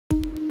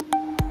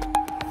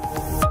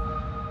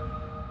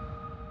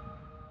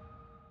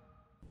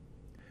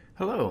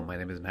Hello, my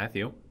name is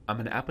Matthew.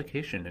 I'm an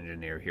application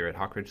engineer here at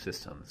Artec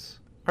Systems.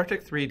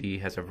 Artec 3D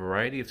has a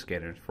variety of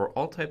scanners for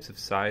all types of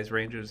size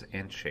ranges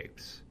and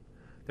shapes.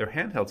 Their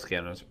handheld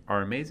scanners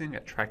are amazing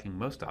at tracking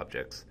most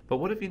objects, but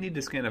what if you need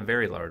to scan a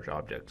very large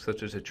object,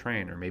 such as a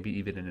train or maybe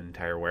even an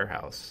entire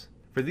warehouse?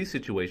 For these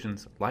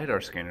situations, LiDAR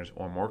scanners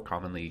are more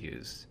commonly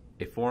used,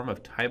 a form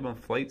of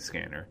time-of-flight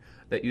scanner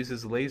that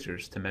uses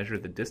lasers to measure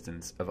the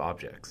distance of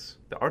objects.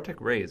 The Artec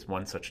Ray is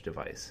one such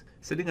device.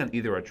 Sitting on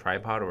either a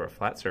tripod or a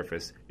flat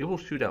surface, it will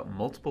shoot out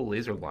multiple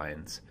laser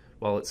lines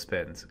while it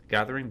spins,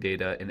 gathering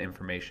data and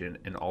information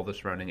in all the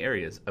surrounding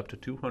areas up to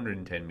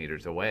 210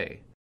 meters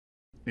away.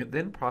 It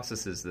then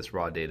processes this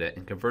raw data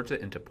and converts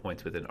it into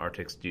points within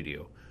Artec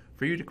Studio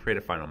for you to create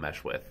a final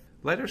mesh with.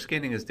 LiDAR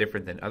scanning is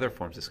different than other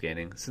forms of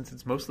scanning since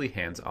it's mostly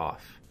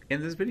hands-off.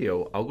 In this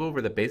video, I'll go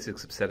over the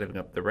basics of setting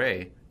up the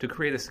Ray to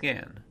create a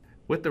scan.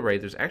 With the Ray,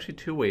 there's actually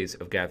two ways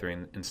of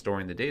gathering and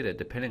storing the data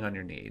depending on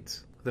your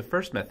needs. The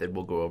first method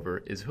we'll go over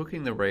is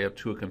hooking the Ray up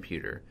to a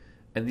computer,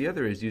 and the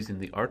other is using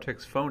the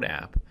Artec's phone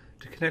app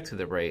to connect to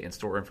the Ray and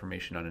store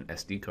information on an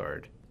SD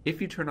card.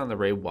 If you turn on the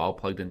Ray while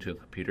plugged into a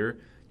computer,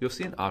 you'll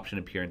see an option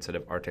appear inside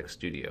of Artec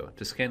Studio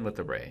to scan with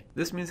the Ray.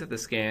 This means that the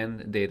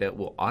scan data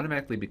will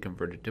automatically be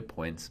converted to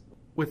points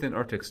within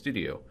Artec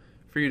Studio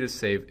for you to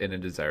save in a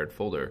desired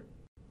folder.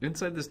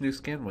 Inside this new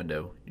scan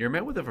window, you're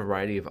met with a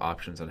variety of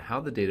options on how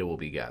the data will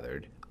be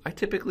gathered. I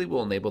typically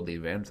will enable the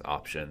advanced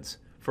options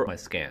for my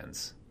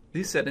scans.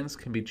 These settings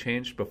can be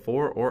changed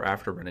before or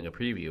after running a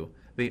preview.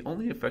 They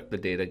only affect the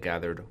data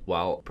gathered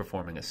while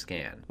performing a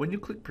scan. When you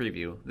click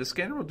preview, the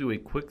scanner will do a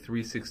quick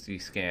 360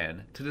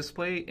 scan to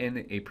display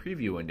in a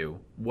preview window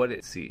what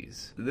it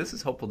sees. This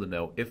is helpful to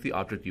know if the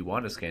object you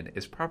want to scan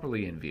is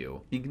properly in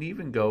view. You can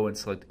even go and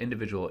select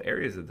individual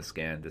areas of the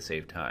scan to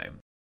save time.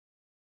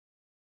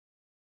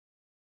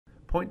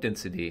 Point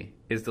density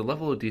is the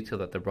level of detail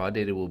that the raw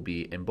data will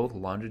be in both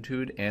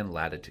longitude and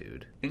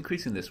latitude.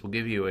 Increasing this will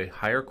give you a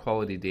higher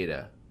quality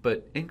data,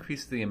 but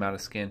increase the amount of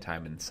scan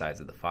time and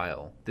size of the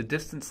file. The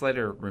distance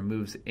slider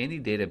removes any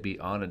data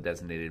beyond a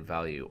designated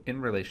value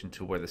in relation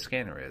to where the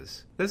scanner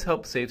is. This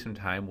helps save some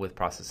time with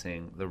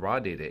processing the raw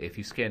data if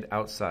you scanned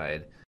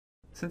outside.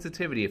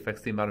 Sensitivity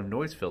affects the amount of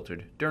noise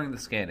filtered during the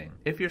scanning.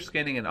 If you're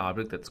scanning an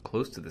object that's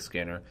close to the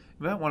scanner,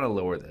 you might want to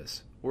lower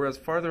this, whereas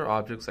farther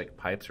objects like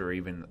pipes or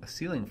even a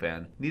ceiling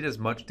fan need as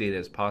much data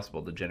as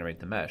possible to generate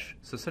the mesh,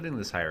 so setting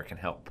this higher can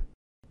help.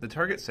 The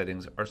target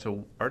settings are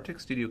so Artec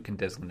Studio can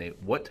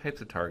designate what types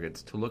of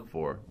targets to look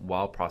for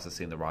while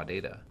processing the raw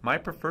data. My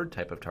preferred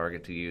type of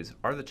target to use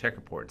are the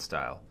checkerboard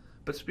style,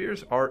 but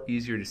spheres are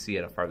easier to see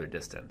at a farther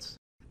distance.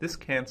 This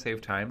can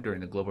save time during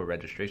the global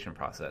registration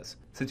process,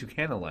 since you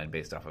can align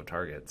based off of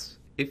targets.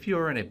 If you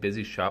are in a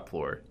busy shop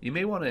floor, you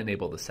may want to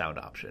enable the sound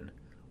option,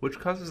 which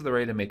causes the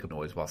Ray to make a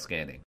noise while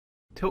scanning.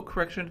 Tilt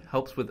correction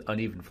helps with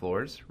uneven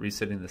floors,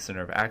 resetting the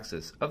center of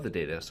axis of the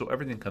data so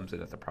everything comes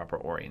in at the proper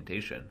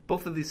orientation.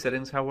 Both of these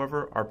settings,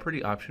 however, are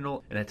pretty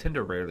optional and I tend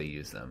to rarely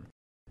use them.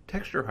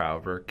 Texture,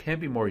 however,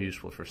 can be more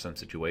useful for some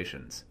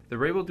situations. The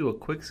Ray will do a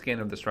quick scan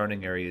of the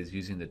surrounding areas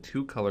using the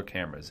two color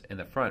cameras in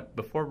the front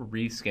before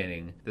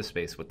re-scanning the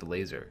space with the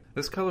laser.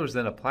 This color is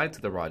then applied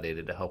to the raw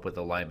data to help with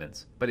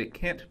alignments, but it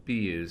can't be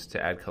used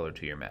to add color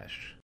to your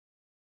mesh.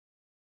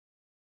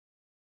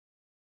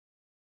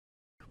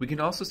 We can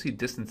also see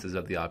distances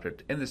of the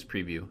object in this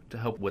preview to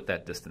help with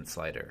that distance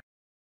slider.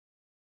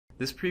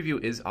 This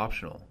preview is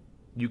optional.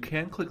 You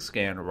can click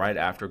scan right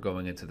after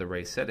going into the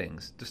Ray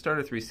settings to start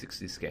a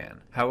 360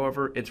 scan.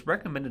 However, it's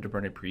recommended to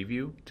run a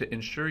preview to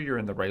ensure you're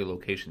in the right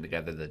location to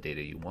gather the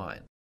data you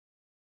want.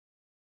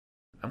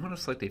 I'm going to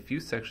select a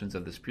few sections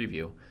of this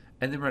preview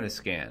and then run a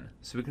scan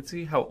so we can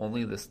see how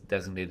only the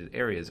designated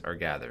areas are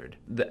gathered.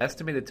 The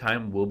estimated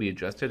time will be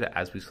adjusted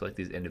as we select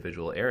these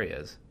individual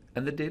areas,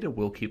 and the data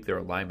will keep their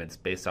alignments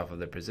based off of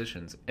their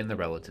positions in the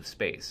relative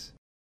space.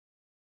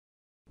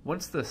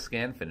 Once the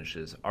scan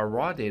finishes, our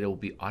raw data will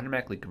be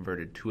automatically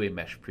converted to a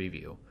mesh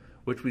preview,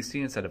 which we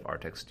see inside of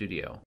Artec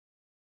Studio.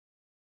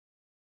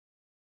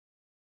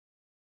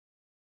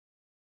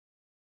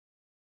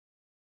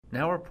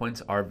 Now our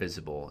points are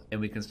visible, and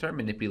we can start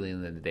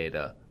manipulating the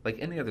data like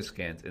any other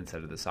scans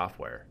inside of the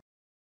software.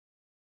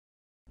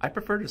 I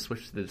prefer to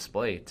switch the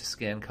display to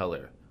scan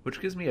color, which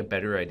gives me a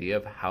better idea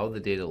of how the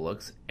data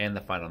looks and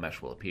the final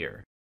mesh will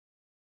appear.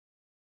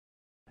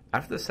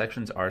 After the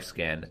sections are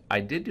scanned, I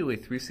did do a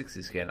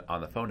 360 scan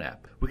on the phone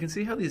app. We can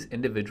see how these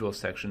individual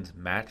sections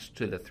match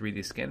to the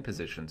 3D scan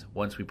positions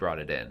once we brought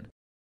it in.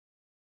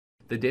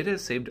 The data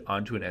is saved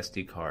onto an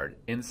SD card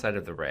inside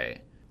of the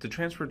Ray. To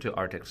transfer to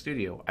Artec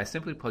Studio, I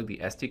simply plug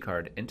the SD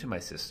card into my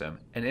system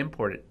and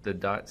import the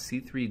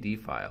 .c3d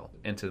file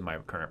into my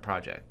current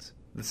project.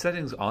 The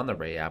settings on the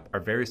Ray app are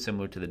very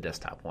similar to the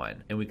desktop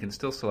one, and we can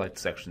still select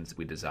sections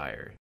we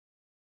desire.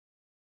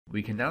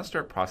 We can now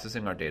start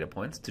processing our data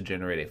points to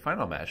generate a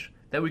final mesh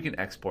that we can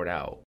export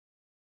out.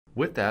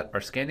 With that,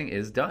 our scanning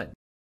is done.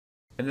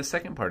 In the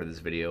second part of this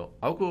video,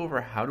 I'll go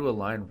over how to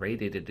align Ray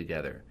data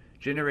together,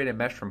 generate a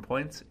mesh from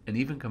points, and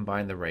even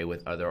combine the Ray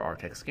with other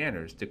Artec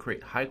scanners to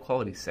create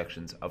high-quality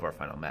sections of our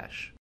final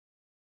mesh.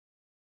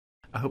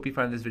 I hope you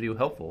find this video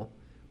helpful.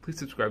 Please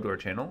subscribe to our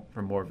channel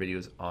for more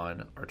videos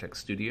on Artec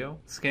Studio,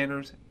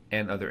 scanners,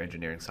 and other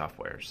engineering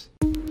softwares.